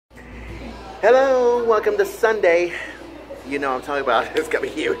Hello, welcome to Sunday. You know what I'm talking about. It's gonna be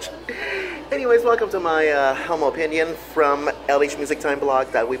huge. Anyways, welcome to my humble opinion from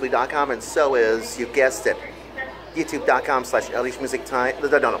lhmusictimeblog.weebly.com, and so is, you guessed it, youtube.com/lhmusictime.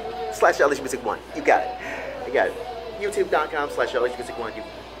 No, slash lhmusic1. You got it. You got it. youtube.com/lhmusic1.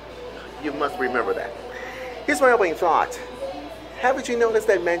 You must remember that. Here's my opening thought. Haven't you noticed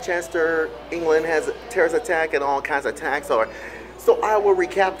that Manchester, England has a terrorist attack and all kinds of attacks? So I will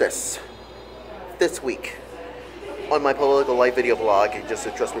recap this week on my political life video blog, just to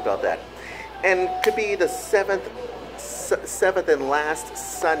trust me about that. And could be the seventh and last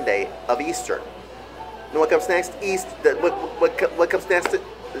Sunday of Easter. You know what comes next? What comes next?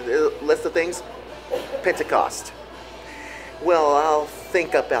 List of things? Pentecost. Well, I'll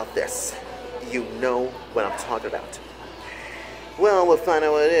think about this. You know what I'm talking about. Well, we'll find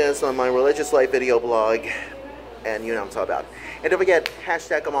out what it is on my religious life video blog, and you know what I'm talking about. And don't forget,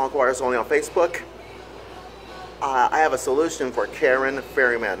 hashtag Amal Guards only on Facebook. I have a solution for Karen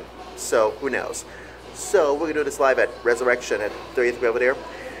Ferryman, so who knows. So we're going to do this live at Resurrection at 30th Belvedere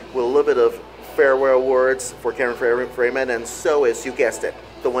with a little bit of farewell words for Karen Ferryman, and so is, you guessed it,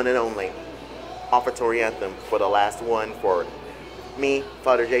 the one and only offertory anthem for the last one for me,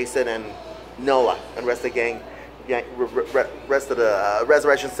 Father Jason, and Nola, and the rest of the gang, rest of the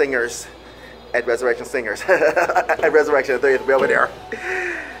Resurrection Singers at Resurrection Singers at Resurrection at 30th Belvedere.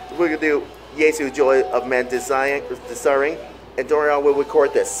 We're going to do Yesu Joy of Men Desiring, and Dorian will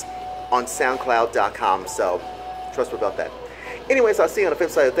record this on SoundCloud.com, so trust me about that. Anyways, I'll see you on the flip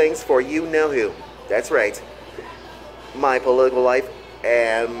side of things for you know who. That's right, my political life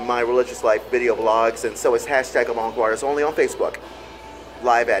and my religious life video blogs, and so is hashtag Amal Guards only on Facebook,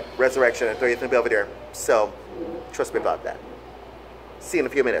 live at Resurrection at 30th and Belvedere. So trust me about that. See you in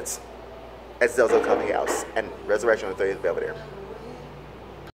a few minutes at Zelzo Coffee House and Resurrection at 30th Belvedere.